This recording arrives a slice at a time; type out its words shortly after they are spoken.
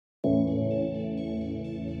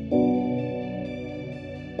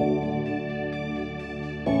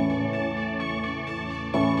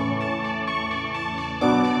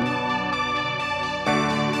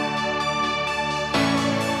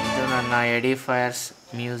ಎಡಿಫೈಯರ್ಸ್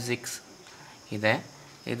musics ಇದೆ.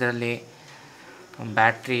 ಇದರಲ್ಲಿ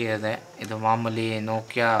battery ಇದೆ. ಇದು ಮಾಮೂಲಿ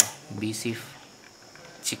ನೋಕಿಯಾ BC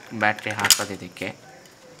ಚಿಕ್ಕ ಬ್ಯಾಟ್ರಿ ಹಾಕೋದು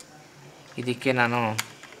ಇದಕ್ಕೆ ನಾನು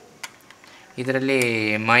ಇದರಲ್ಲಿ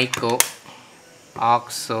ಮೈಕು,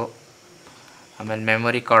 ಆಕ್ಸು, ಆಮೇಲೆ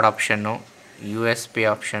memory card option, USB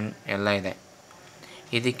option ಎಲ್ಲ ಇದೆ.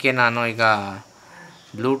 ಇದಕ್ಕೆ ನಾನು ಈಗ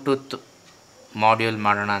ಬ್ಲೂಟೂತ್ ಮಾಡ್ಯೂಲ್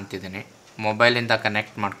ಮಾಡೋಣ ಅಂತಿದ್ದೀನಿ, ಮೊಬೈಲಿಂದ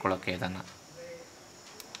ಕನೆಕ್ಟ್ ಮಾಡ್ಕೊಳ್ಳೋಕ್ಕೆ. ಇದನ್ನು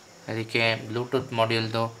ಅದಕ್ಕೆ ಬ್ಲೂಟೂತ್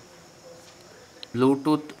ಮಾಡ್ಯೂಲ್ದು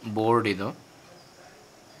ಬ್ಲೂಟೂತ್ ಬೋರ್ಡ್ ಇದು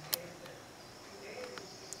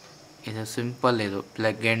ಸಿಂಪಲ್. ಇದು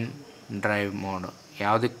ಪ್ಲಗ್ ಆ್ಯಂಡ್ ಡ್ರೈವ್ ಮೋಡು,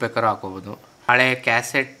 ಯಾವುದಕ್ಕೆ ಬೇಕಾದ್ರೂ ಹಾಕೋಬೋದು. ಹಳೆ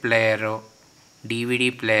ಕ್ಯಾಸೆಟ್ ಪ್ಲೇಯರು, DVD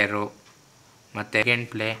ಪ್ಲೇಯರು ಮತ್ತು ಸೆಕೆಂಡ್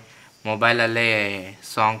ಪ್ಲೇ ಮೊಬೈಲಲ್ಲೇ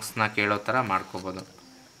ಸಾಂಗ್ಸ್ನ ಕೇಳೋ ಥರ ಮಾಡ್ಕೋಬೋದು.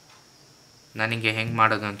 ನನಗೆ ಹೆಂಗೆ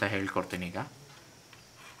ಮಾಡೋದು ಅಂತ ಹೇಳ್ಕೊಡ್ತೀನಿ ಈಗ.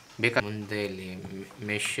 ಮುಂದೆ ಇಲ್ಲಿ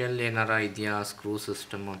ಮೆಷಲ್ಲಿ ಏನಾರ ಇದೆಯಾ ಸ್ಕ್ರೂ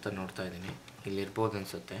ಸಿಸ್ಟಮ್ ಅಂತ ನೋಡ್ತಾ ಇದ್ದೀನಿ. ಇಲ್ಲಿ ಇರ್ಬೋದು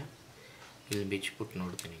ಅನಿಸುತ್ತೆ. ಇಲ್ಲಿ ಬಿಚ್ಚಿಬಿಟ್ಟು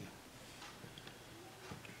ನೋಡ್ತೀನಿ ಈಗ.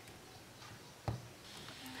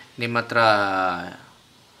 ನಿಮ್ಮ ಹತ್ರ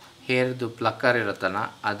ಹೇರ್ದು ಪ್ಲಕ್ಕರ್ ಇರುತ್ತಲ್ಲ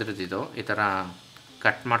ಅದ್ರದ್ದು ಈ ಥರ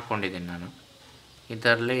ಕಟ್ ಮಾಡ್ಕೊಂಡಿದ್ದೀನಿ ನಾನು.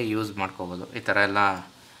 ಇದರಲ್ಲಿ ಯೂಸ್ ಮಾಡ್ಕೋಬೋದು. ಈ ಥರ ಎಲ್ಲ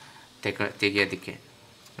ತೆಗಿಯೋದಕ್ಕೆ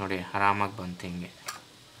ನೋಡಿ, ಆರಾಮಾಗಿ ಬಂತು. ಹಿಂಗೆ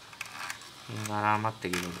ಆರಾಮಾಗಿ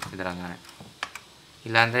ತೆಗಿಬೋದು ಇದರಾಗ.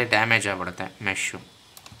 ಇಲ್ಲಾಂದರೆ ಡ್ಯಾಮೇಜ್ ಆಗಿಬಿಡುತ್ತೆ ಮೆಶ್ಶು.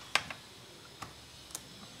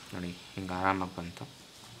 ನೋಡಿ ಹಿಂಗೆ ಆರಾಮಾಗಿ ಬಂತು.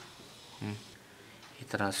 ಈ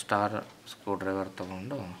ಥರ ಸ್ಟಾರ್ ಸ್ಕ್ರೂ ಡ್ರೈವರ್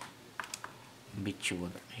ತೊಗೊಂಡು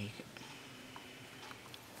ಬಿಚ್ಚಬೋದು ಹೀಗೆ.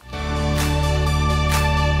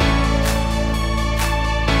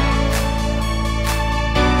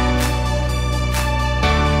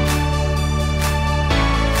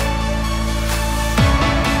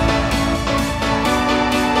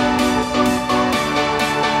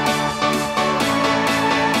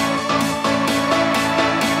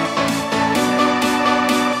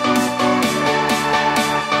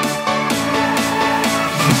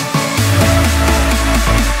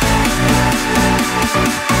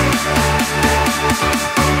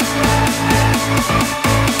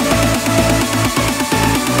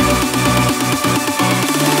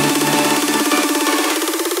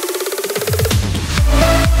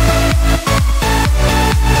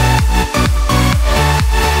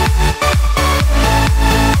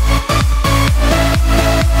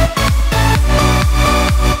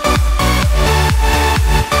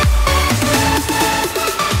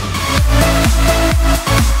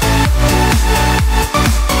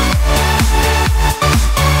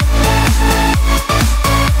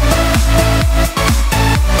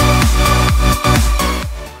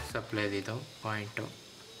 ಇದು ಪಾಯಿಂಟು,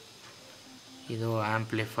 ಇದು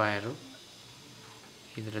ಆಂಪ್ಲಿಫೈಯರು,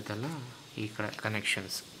 ಇದರದ್ದೆಲ್ಲ ಈ ಕಡೆ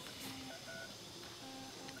ಕನೆಕ್ಷನ್ಸ್.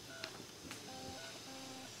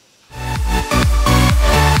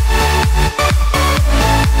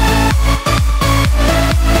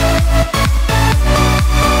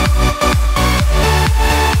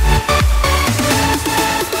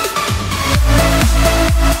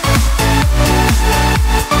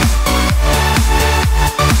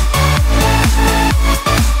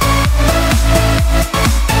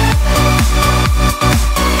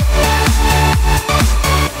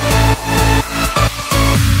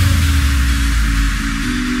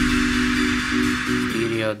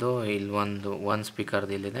 ಅದು ಇಲ್ಲಿ ಒಂದು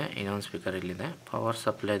ಸ್ಪೀಕರ್ದು ಇಲ್ಲಿದೆ, ಇನ್ನೊಂದು ಸ್ಪೀಕರ್ ಇಲ್ಲಿದೆ. ಪವರ್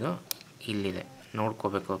ಸಪ್ಲೈದು ಇಲ್ಲಿದೆ.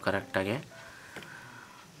 ನೋಡ್ಕೋಬೇಕು ಕರೆಕ್ಟಾಗಿ,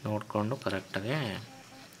 ನೋಡಿಕೊಂಡು ಕರೆಕ್ಟಾಗಿ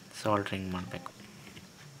ಸಾಲ್ಡ್ರಿಂಗ್ ಮಾಡಬೇಕು.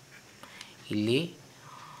 ಇಲ್ಲಿ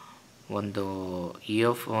ಒಂದು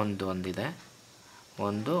ಇಯರ್ಫೋನ್ದು ಒಂದಿದೆ,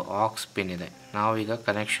 ಒಂದು ಆಕ್ಸ್ ಪಿನ್ ಇದೆ. ನಾವೀಗ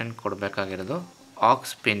ಕನೆಕ್ಷನ್ ಕೊಡಬೇಕಾಗಿರೋದು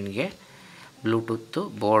ಆಕ್ಸ್ ಪಿನ್ಗೆ ಬ್ಲೂಟೂತ್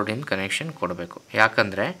ಬೋರ್ಡಿನ ಕನೆಕ್ಷನ್ ಕೊಡಬೇಕು.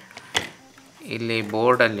 ಯಾಕಂದರೆ ಇಲ್ಲಿ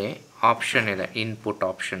ಬೋರ್ಡಲ್ಲಿ ಆಪ್ಷನ್ ಇದೆ, ಇನ್ಪುಟ್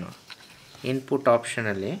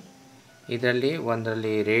ಆಪ್ಷನಲ್ಲಿ ಇದರಲ್ಲಿ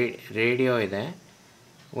ಒಂದರಲ್ಲಿ ರೇಡಿಯೋ ಇದೆ,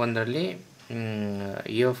 ಒಂದರಲ್ಲಿ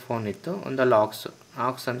ಇಯರ್ಫೋನ್ ಇತ್ತು, ಒಂದಲ್ಲಿ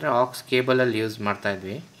ಆಕ್ಸ್ ಅಂದರೆ ಆಕ್ಸ್ ಕೇಬಲಲ್ಲಿ ಯೂಸ್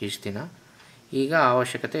ಮಾಡ್ತಾಯಿದ್ವಿ ಇಷ್ಟು ದಿನ. ಈಗ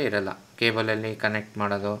ಅವಶ್ಯಕತೆ ಇರಲ್ಲ. ಕೇಬಲಲ್ಲಿ ಕನೆಕ್ಟ್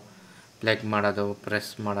ಮಾಡೋದು, ಪ್ಲಗ್ ಮಾಡೋದು,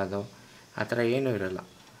 ಪ್ರೆಸ್ ಮಾಡೋದು ಆ ಥರ ಏನೂ ಇರಲ್ಲ.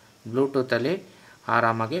 ಬ್ಲೂಟೂತಲ್ಲಿ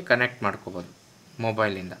ಆರಾಮಾಗಿ ಕನೆಕ್ಟ್ ಮಾಡ್ಕೋಬೋದು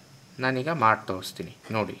ಮೊಬೈಲಿಂದ. ನಾನೀಗ ಮಾಡಿ ತೋರಿಸ್ತೀನಿ,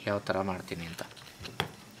 ನೋಡಿ ಯಾವ ಥರ ಮಾಡ್ತೀನಿ ಅಂತ.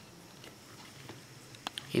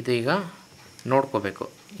 ಇದೀಗ ನೋಡ್ಕೋಬೇಕು.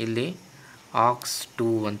 ಇಲ್ಲಿ ಆಕ್ಸ್ 2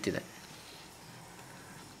 ಅಂತಿದೆ.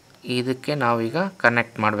 ಇದಕ್ಕೆ ನಾವೀಗ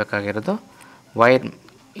ಕನೆಕ್ಟ್ ಮಾಡಬೇಕಾಗಿರೋದು ವೈರ್.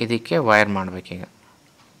 ಇದಕ್ಕೆ ವೈರ್ ಮಾಡಬೇಕೀಗ.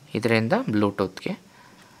 ಇದರಿಂದ ಬ್ಲೂಟೂತ್ಗೆ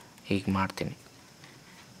ಹೀಗೆ ಮಾಡ್ತೀನಿ.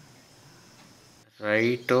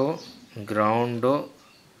 ರೈಟು, ಗ್ರೌಂಡು,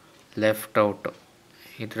 ಲೆಫ್ಟ್ ಔಟು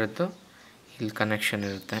ಇದರದ್ದು ಇಲ್ಲಿ ಕನೆಕ್ಷನ್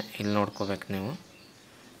ಇರುತ್ತೆ. ಇಲ್ಲಿ ನೋಡ್ಕೋಬೇಕು ನೀವು.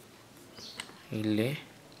 ಇಲ್ಲಿ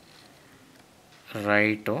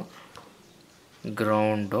ರೈಟು,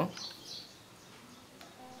 ಗ್ರೌಂಡು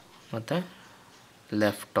ಮತ್ತು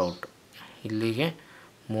ಲೆಫ್ಟ್ ಔಟ್, ಇಲ್ಲಿಗೆ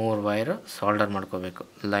 3 ವೈರು ಸಾಲ್ಡರ್ ಮಾಡ್ಕೋಬೇಕು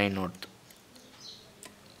ಲೈನ್ ಹೊಡ್ದು.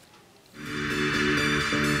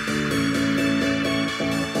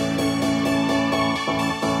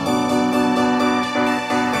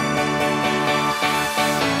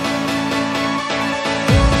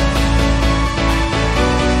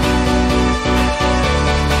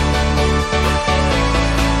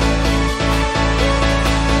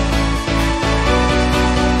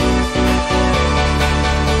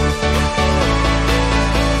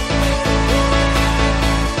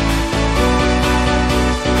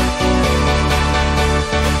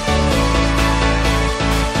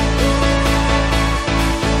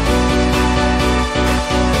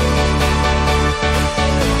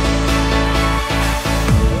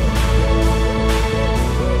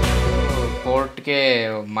 ಪೋರ್ಟ್ಗೆ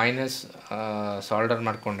ಮೈನಸ್ ಸಾಲ್ಡರ್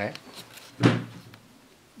ಮಾಡಿಕೊಂಡೆ,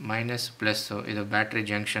 ಮೈನಸ್ ಪ್ಲಸ್ಸು, ಇದು ಬ್ಯಾಟ್ರಿ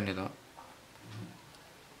ಜಂಕ್ಷನ್. ಇದು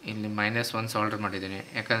ಇಲ್ಲಿ -1 ಸಾಲ್ಡರ್ ಮಾಡಿದ್ದೀನಿ,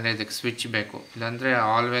 ಯಾಕಂದರೆ ಇದಕ್ಕೆ ಸ್ವಿಚ್ ಬೇಕು, ಇಲ್ಲಾಂದರೆ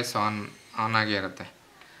ಆಲ್ವೇಸ್ ಆನ್ ಆಗೇ ಇರುತ್ತೆ.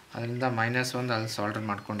 ಅದರಿಂದ -1 ಅಲ್ಲಿ ಸಾಲ್ಡರ್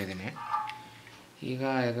ಮಾಡ್ಕೊಂಡಿದ್ದೀನಿ. ಈಗ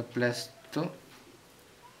ಇದು ಪ್ಲಸ್ದು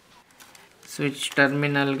ಸ್ವಿಚ್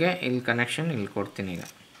ಟರ್ಮಿನಲ್ಗೆ ಇಲ್ಲಿ ಕನೆಕ್ಷನ್ ಇಲ್ಲಿ ಕೊಡ್ತೀನಿ. ಈಗ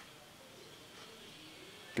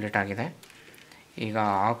ಪ್ಲೇಟ್ ಆಗಿದೆ. ಈಗ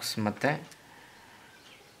ಆಕ್ಸ್ ಮತ್ತು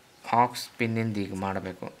ಆಕ್ಸ್ ಪಿನ್ನಿಂದ ಈಗ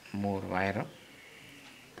ಮಾಡಬೇಕು 3 ವೈರು.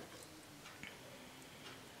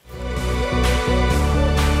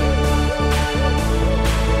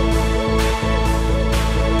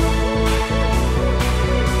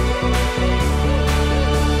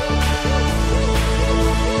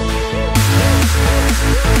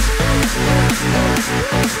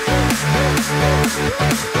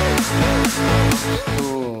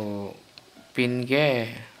 ಪಿನ್ಗೆ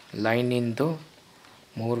ಲೈನಿಂದು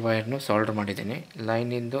 3 ವೈರ್ನು ಸಾಲ್ಡರ್ ಮಾಡಿದ್ದೀನಿ.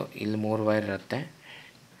 ಲೈನಿಂದು ಇಲ್ಲಿ 3 ವೈರ್ ಇರುತ್ತೆ,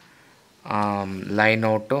 line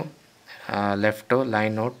out, left,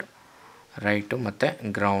 line out, right ಮತ್ತು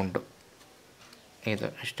ಗ್ರೌಂಡು. ಇದು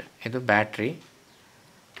ಅಷ್ಟೆ. ಇದು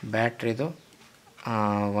ಬ್ಯಾಟ್ರಿದು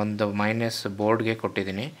ಒಂದು ಮೈನಸ್ ಬೋರ್ಡ್ಗೆ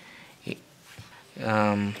ಕೊಟ್ಟಿದ್ದೀನಿ,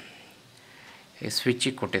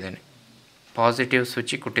 ಸ್ವಿಚ್ಚಿಗೆ ಕೊಟ್ಟಿದ್ದೀನಿ, ಪಾಸಿಟಿವ್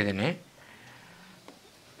ಸ್ವಿಚ್ಚಿಗೆ ಕೊಟ್ಟಿದ್ದೀನಿ,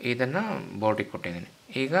 ಇದನ್ನು ಬೋರ್ಡಿಗೆ ಕೊಟ್ಟಿದ್ದೀನಿ.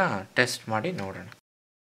 ಈಗ ಟೆಸ್ಟ್ ಮಾಡಿ ನೋಡೋಣ.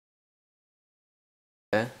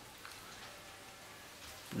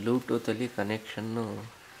 ಬ್ಲೂಟೂತಲ್ಲಿ ಕನೆಕ್ಷನ್ನು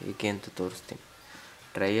ಹೇಗೆ ಅಂತ ತೋರಿಸ್ತೀನಿ,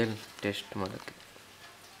 ಟ್ರಯಲ್ ಟೆಸ್ಟ್ ಮಾಡೋಕ್ಕೆ.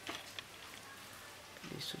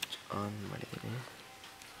 ಸ್ವಿಚ್ ಆನ್ ಮಾಡಿದ್ದೀನಿ.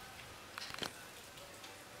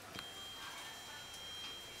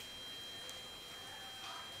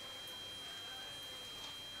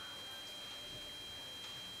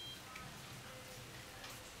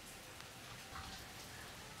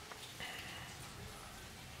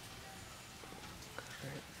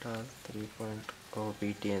 ಟಾಲ್ 3.0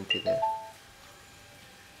 BT ಅಂತಿದೆ.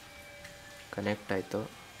 ಕನೆಕ್ಟ್ ಆಯಿತು.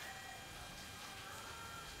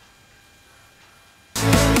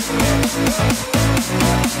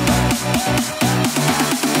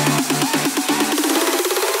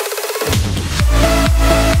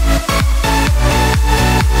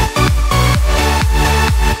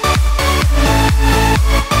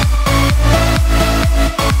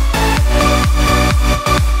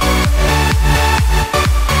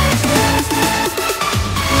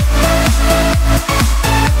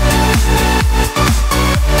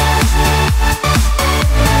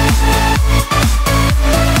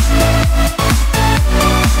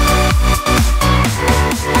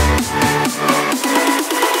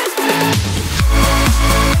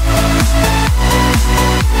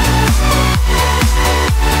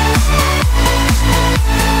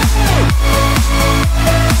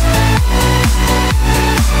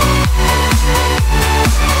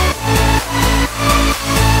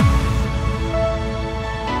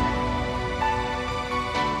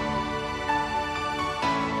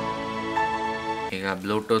 ಈಗ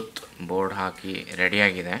ಬ್ಲೂಟೂತ್ ಬೋರ್ಡ್ ಹಾಕಿ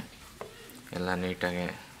ರೆಡಿಯಾಗಿದೆ, ಎಲ್ಲ ನೀಟಾಗಿ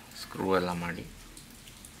ಸ್ಕ್ರೂ ಎಲ್ಲ ಮಾಡಿ.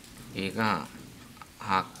 ಈಗ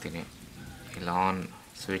ಹಾಕ್ತೀನಿ. ಇಲ್ಲಿ ಆನ್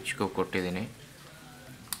ಸ್ವಿಚ್ಗೂ ಕೊಟ್ಟಿದ್ದೀನಿ,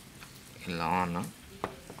 ಇಲ್ಲ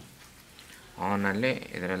ಆನಲ್ಲಿ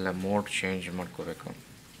ಇದರೆಲ್ಲ ಮೋಡ್ ಚೇಂಜ್ ಮಾಡ್ಕೋಬೇಕು.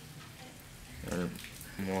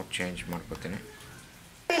 ಮೋಡ್ ಚೇಂಜ್ ಮಾಡ್ಕೋತೀನಿ.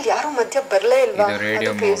 ಯಾರು ಮಧ್ಯ ಬರಲೇ ಇಲ್ವಾ, ಇದು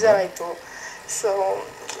ರೇಡಿಯೋ ಬೇಜಾರಾಯಿತು. ಸೊ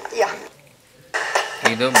ಯಾ,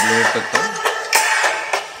 ಇದು ಬ್ಲೂಟೂತ್.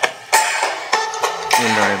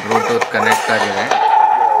 ಇಲ್ಲಿ ನೋಡಿ ಬ್ಲೂಟೂತ್ ಕನೆಕ್ಟ್ ಆಗಿದೆ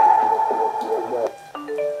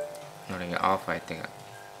ನೋಡಿ, ಆಫ್ ಆಯ್ತು. ಈಗ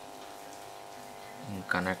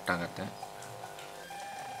ಕನೆಕ್ಟ್ ಆಗುತ್ತೆ,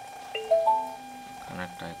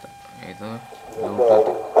 ಕನೆಕ್ಟ್ ಆಯಿತು. ಇದು ಬ್ಲೂಟೂತ್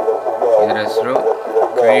ಇದರ ಹೆಸರು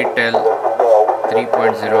ಕ್ರಿಟೆಲ್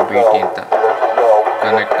 3.0 BT ಅಂತ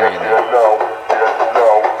ಕನೆಕ್ಟ್ ಆಗಿದೆ.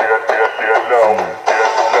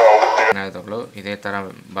 ಧನ್ಯವಾದಗಳು. ಇದೇ ಥರ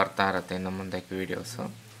ಬರ್ತಾ ಇರುತ್ತೆ ಇನ್ನು ಮುಂದಕ್ಕೆ ವೀಡಿಯೋಸು.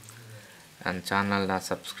 ನನ್ನ ಚಾನಲ್ನ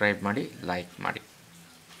ಸಬ್ಸ್ಕ್ರೈಬ್ ಮಾಡಿ, ಲೈಕ್ ಮಾಡಿ.